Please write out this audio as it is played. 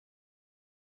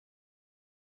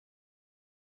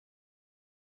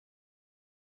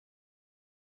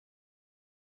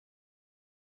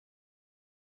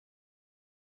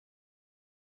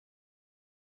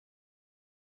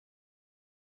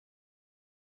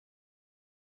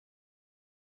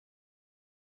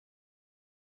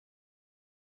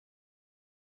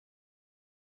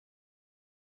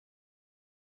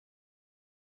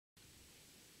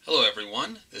Hello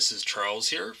everyone, this is Charles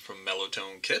here from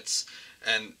Mellowtone Kits,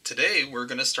 and today we're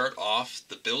going to start off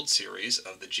the build series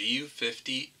of the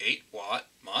GU50 8-watt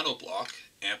monoblock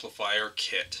amplifier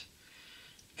kit.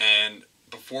 And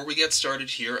before we get started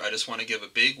here, I just want to give a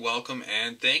big welcome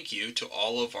and thank you to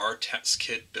all of our test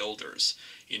kit builders.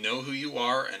 You know who you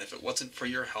are, and if it wasn't for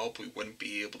your help, we wouldn't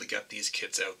be able to get these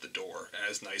kits out the door,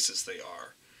 as nice as they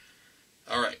are.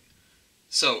 Alright.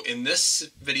 So in this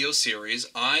video series,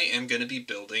 I am going to be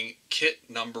building kit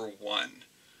number 1,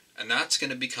 and that's going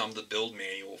to become the build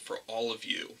manual for all of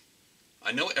you.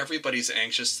 I know everybody's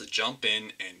anxious to jump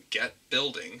in and get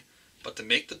building, but to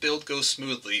make the build go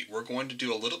smoothly, we're going to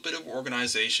do a little bit of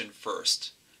organization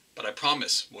first, but I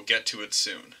promise we'll get to it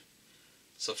soon.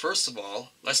 So first of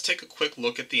all, let's take a quick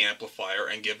look at the amplifier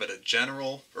and give you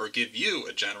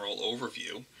a general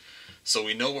overview so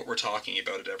we know what we're talking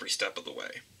about at every step of the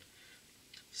way.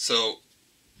 So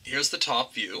here's the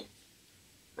top view.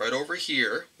 Right over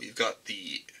here we've got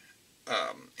the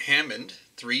Hammond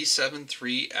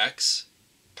 373X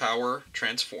power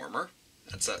transformer.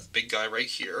 That's that big guy right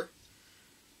here.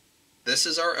 This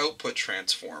is our output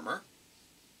transformer.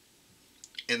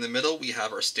 In the middle we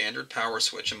have our standard power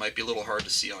switch. It might be a little hard to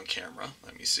see on camera.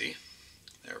 Let me see.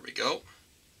 There we go.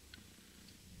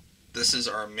 This is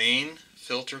our main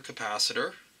filter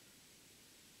capacitor.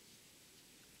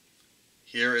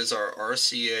 Here is our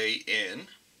RCA in,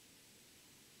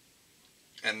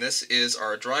 and this is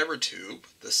our driver tube,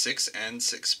 the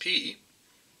 6N6P,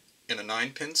 in a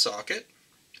 9-pin socket,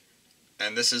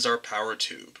 and this is our power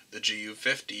tube, the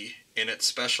GU50, in its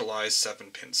specialized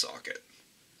 7-pin socket.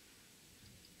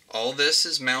 All this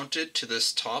is mounted to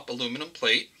this top aluminum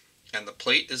plate, and the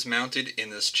plate is mounted in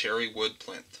this cherry wood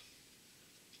plinth.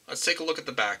 Let's take a look at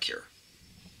the back here.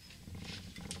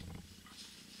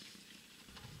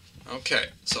 Okay,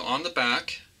 so on the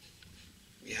back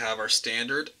we have our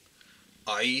standard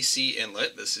IEC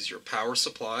inlet. This is your power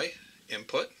supply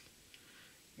input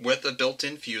with a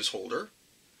built-in fuse holder,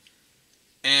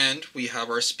 and we have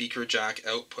our speaker jack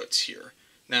outputs here.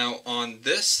 Now on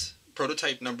this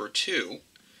prototype number 2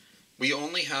 we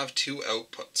only have 2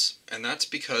 outputs, and that's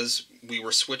because we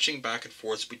were switching back and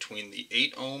forth between the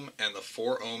 8 ohm and the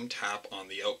 4 ohm tap on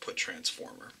the output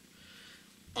transformer.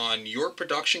 On your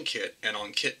production kit and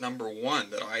on kit number 1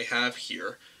 that I have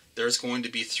here, there's going to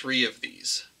be 3 of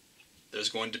these. There's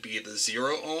going to be the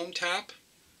 0 ohm tap,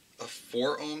 a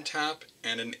 4 ohm tap,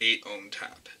 and an 8 ohm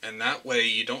tap. And that way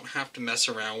you don't have to mess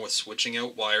around with switching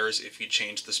out wires if you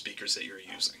change the speakers that you're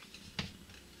using.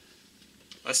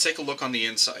 Let's take a look on the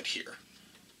inside here.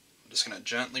 I'm just going to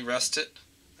gently rest it.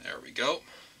 There we go.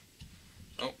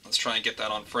 Oh, let's try and get that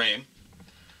on frame.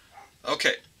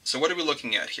 Okay, so what are we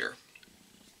looking at here?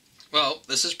 Well,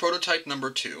 this is prototype number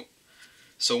 2.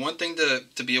 So one thing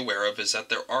to be aware of is that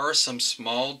there are some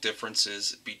small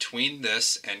differences between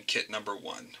this and kit number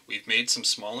 1. We've made some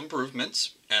small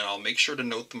improvements, and I'll make sure to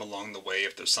note them along the way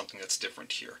if there's something that's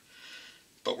different here.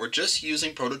 But we're just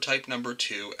using prototype number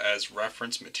 2 as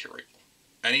reference material.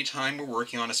 Anytime we're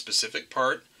working on a specific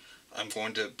part, I'm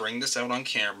going to bring this out on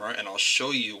camera and I'll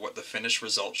show you what the finished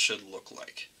result should look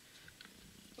like.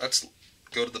 Let's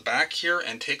go to the back here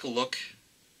and take a look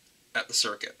at the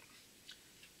circuit.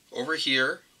 Over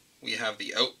here we have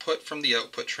the output from the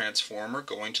output transformer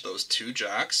going to those 2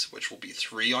 jacks, which will be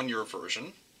 3 on your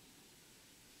version.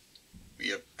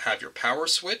 We have your power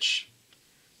switch,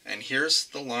 and here's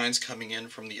the lines coming in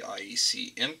from the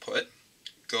IEC input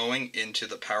going into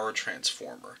the power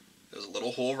transformer. There's a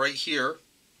little hole right here.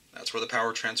 That's where the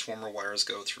power transformer wires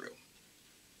go through.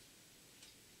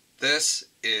 This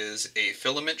is a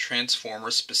filament transformer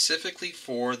specifically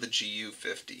for the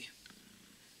GU50.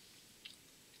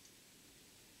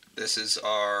 This is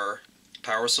our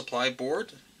power supply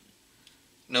board.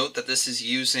 Note that this is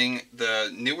using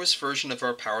the newest version of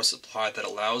our power supply that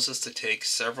allows us to take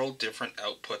several different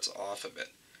outputs off of it.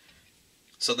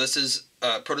 So this is,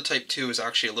 prototype 2 is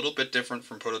actually a little bit different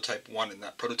from prototype 1 in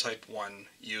that prototype 1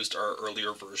 used our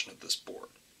earlier version of this board.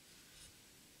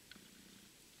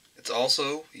 It's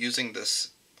also using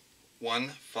this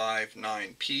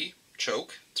 159P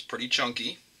choke. It's pretty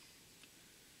chunky.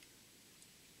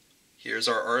 Here's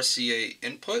our RCA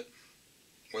input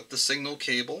with the signal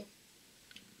cable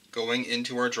going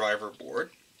into our driver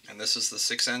board, and this is the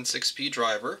 6N6P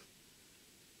driver.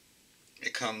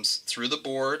 It comes through the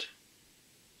board,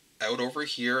 out over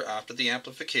here after the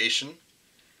amplification,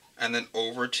 and then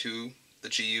over to the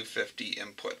GU50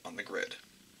 input on the grid.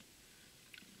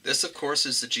 This of course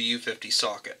is the GU50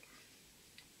 socket,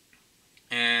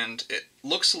 and it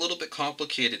looks a little bit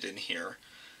complicated in here,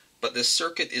 but this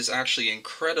circuit is actually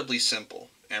incredibly simple.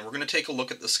 and we're going to take a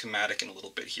look at the schematic in a little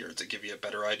bit here to give you a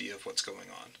better idea of what's going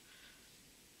on.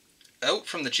 Out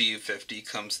from the GU50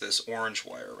 comes this orange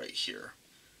wire right here,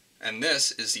 and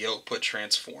this is the output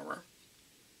transformer,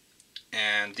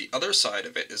 and the other side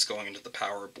of it is going into the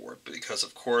power board because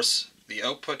of course the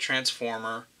output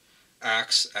transformer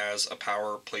acts as a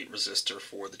power plate resistor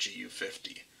for the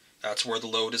GU50. That's where the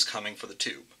load is coming for the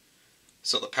tube.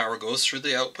 So the power goes through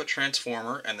the output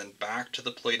transformer and then back to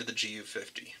the plate of the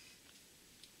GU50.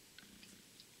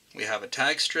 We have a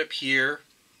tag strip here,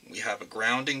 we have a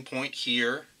grounding point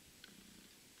here,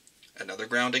 another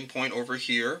grounding point over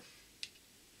here,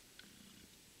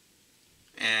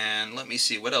 and let me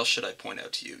see, what else should I point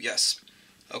out to you? Yes.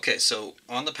 Okay, so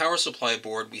on the power supply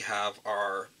board we have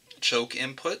our choke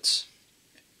inputs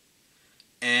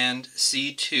and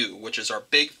C2, which is our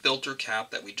big filter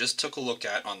cap that we just took a look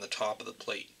at on the top of the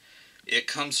plate. It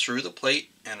comes through the plate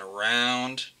and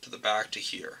around to the back to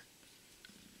here.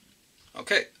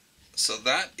 Okay, so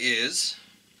that is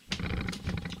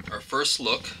our first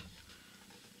look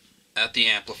at the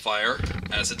amplifier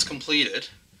as it's completed.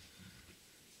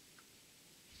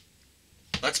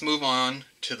 Let's move on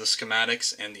to the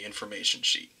schematics and the information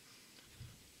sheet.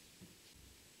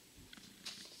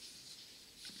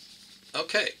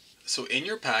 Okay, so in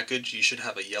your package you should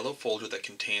have a yellow folder that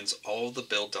contains all of the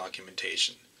build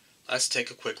documentation. Let's take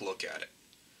a quick look at it.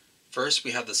 First,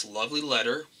 we have this lovely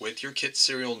letter with your kit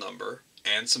serial number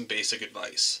and some basic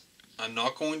advice. I'm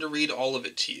not going to read all of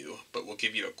it to you, but we'll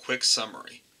give you a quick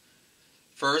summary.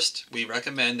 First, we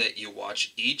recommend that you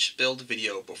watch each build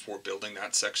video before building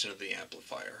that section of the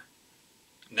amplifier.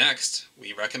 Next,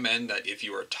 we recommend that if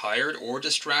you are tired or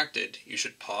distracted, you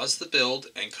should pause the build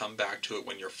and come back to it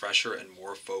when you're fresher and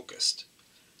more focused.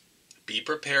 Be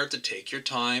prepared to take your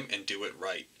time and do it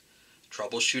right.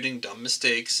 Troubleshooting dumb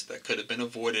mistakes that could have been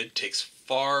avoided takes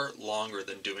far longer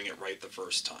than doing it right the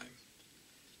first time.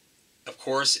 Of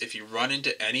course, if you run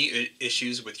into any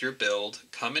issues with your build,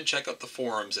 come and check out the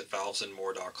forums at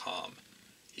valvesandmore.com.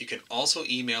 You can also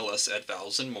email us at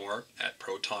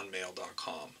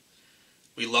valvesandmore@protonmail.com.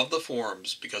 We love the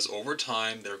forums because over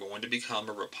time they're going to become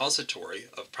a repository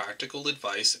of practical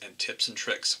advice and tips and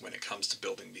tricks when it comes to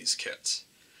building these kits.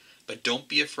 But don't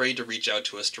be afraid to reach out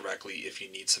to us directly if you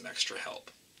need some extra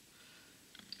help.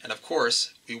 And of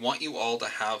course, we want you all to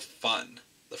have fun.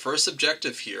 The first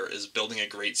objective here is building a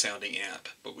great sounding amp,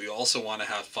 but we also want to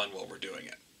have fun while we're doing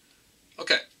it.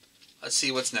 Okay, let's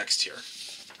see what's next here.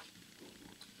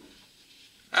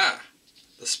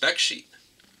 The spec sheet.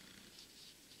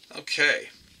 Okay,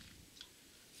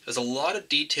 there's a lot of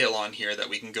detail on here that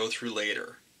we can go through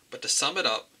later, but to sum it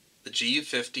up, the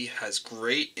GU50 has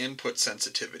great input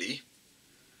sensitivity,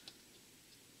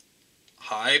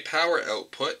 high power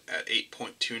output at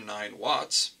 8.29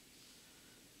 watts,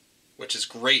 which is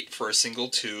great for a single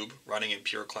tube running in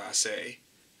pure Class A,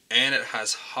 and it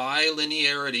has high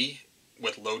linearity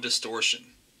with low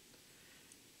distortion.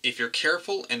 If you're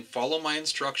careful and follow my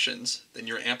instructions, then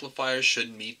your amplifier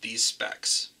should meet these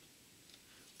specs.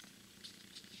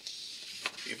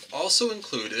 We've also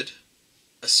included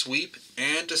a sweep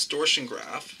and distortion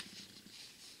graph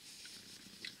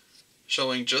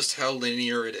showing just how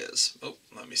linear it is. Oh,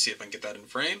 let me see if I can get that in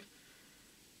frame.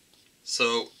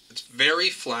 So it's very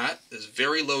flat, there's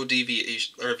very low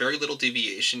deviation, or very little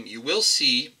deviation. You will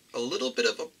see a little bit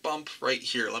of a bump right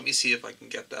here. Let me see if I can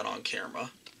get that on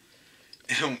camera.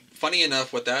 And funny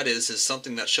enough, what that is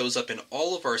something that shows up in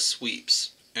all of our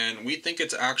sweeps. And we think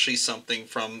it's actually something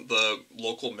from the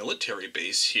local military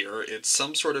base here. It's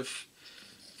some sort of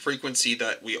frequency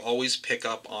that we always pick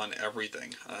up on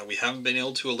everything. We haven't been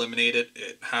able to eliminate it.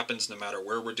 It happens no matter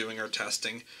where we're doing our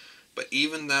testing. But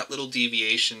even that little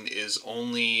deviation is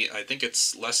only, I think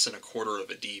it's less than 1/4 of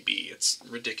a dB. It's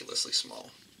ridiculously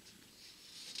small.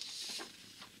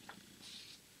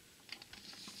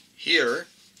 Here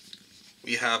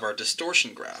we have our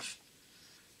distortion graph.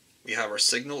 We have our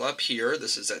signal up here.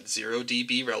 This is at 0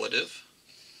 dB relative.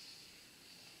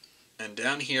 And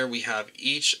down here we have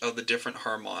each of the different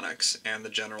harmonics and the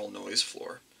general noise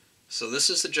floor. So this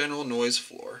is the general noise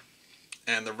floor.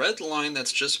 And the red line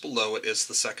that's just below it is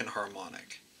the second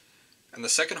harmonic. And the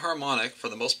second harmonic, for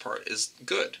the most part, is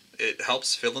good. It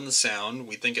helps fill in the sound.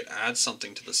 We think it adds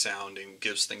something to the sound and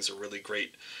gives things a really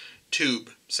great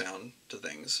tube sound to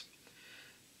things.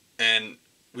 And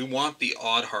we want the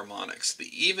odd harmonics.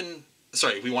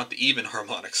 We want the even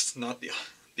harmonics, not the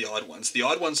odd ones. The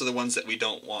odd ones are the ones that we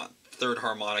don't want. Third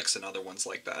harmonics and other ones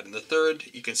like that. And the third,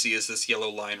 you can see, is this yellow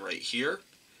line right here.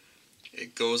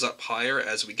 It goes up higher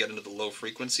as we get into the low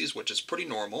frequencies, which is pretty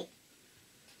normal.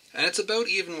 And it's about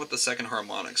even with the second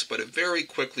harmonics, but it very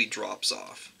quickly drops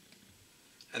off.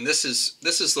 And this is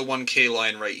the 1K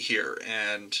line right here,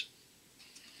 and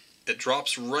it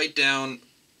drops right down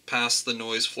past the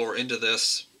noise floor into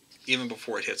this even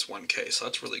before it hits 1K, so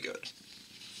that's really good.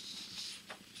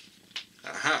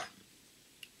 Aha.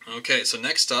 Okay, so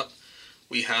next up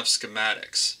we have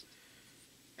schematics.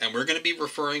 And we're going to be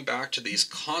referring back to these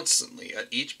constantly at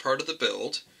each part of the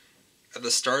build. At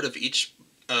the start of each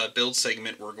build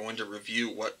segment, we're going to review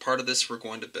what part of this we're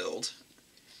going to build.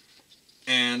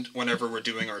 And whenever we're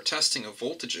doing our testing of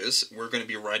voltages, we're going to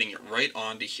be writing it right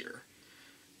onto here.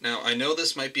 Now, I know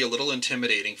this might be a little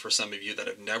intimidating for some of you that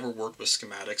have never worked with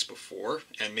schematics before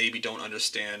and maybe don't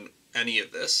understand any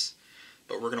of this,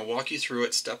 but we're going to walk you through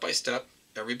it step by step,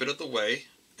 every bit of the way,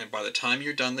 and by the time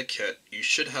you're done the kit, you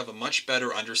should have a much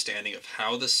better understanding of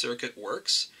how the circuit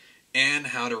works and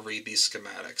how to read these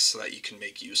schematics so that you can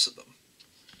make use of them.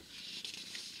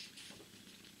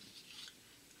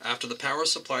 After the power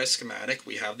supply schematic,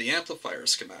 we have the amplifier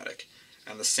schematic,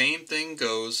 and the same thing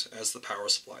goes as the power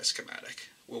supply schematic.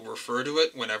 We'll refer to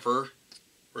it whenever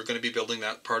we're going to be building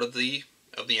that part of the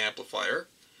amplifier,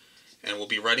 and we'll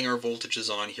be writing our voltages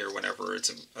on here whenever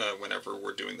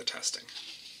we're doing the testing.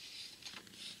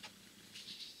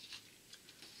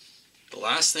 The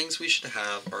last things we should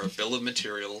have are a bill of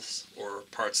materials or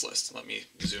parts list. Let me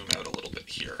zoom out a little bit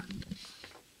here.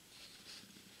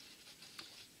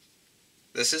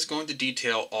 This is going to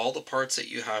detail all the parts that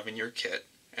you have in your kit,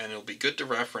 and it'll be good to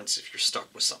reference if you're stuck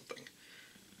with something.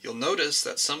 You'll notice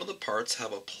that some of the parts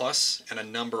have a plus and a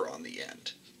number on the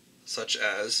end, such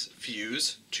as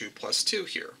fuse 2 plus 2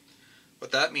 here.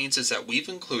 What that means is that we've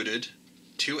included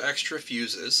 2 extra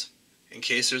fuses in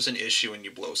case there's an issue and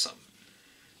you blow some.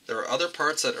 There are other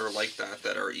parts that are like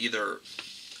that are either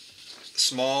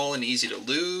small and easy to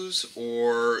lose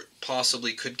or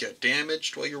possibly could get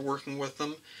damaged while you're working with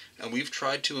them, and we've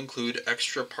tried to include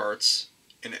extra parts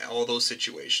in all those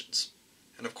situations.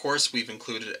 And of course we've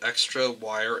included extra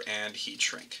wire and heat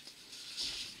shrink.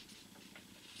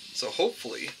 So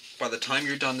hopefully by the time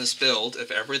you're done this build,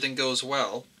 if everything goes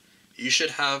well, you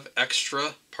should have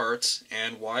extra parts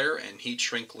and wire and heat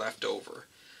shrink left over.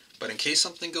 But in case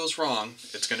something goes wrong,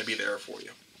 it's going to be there for you.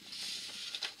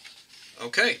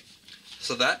 Okay,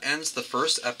 so that ends the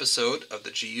first episode of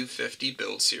the GU50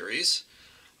 build series.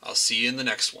 I'll see you in the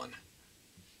next one.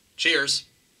 Cheers!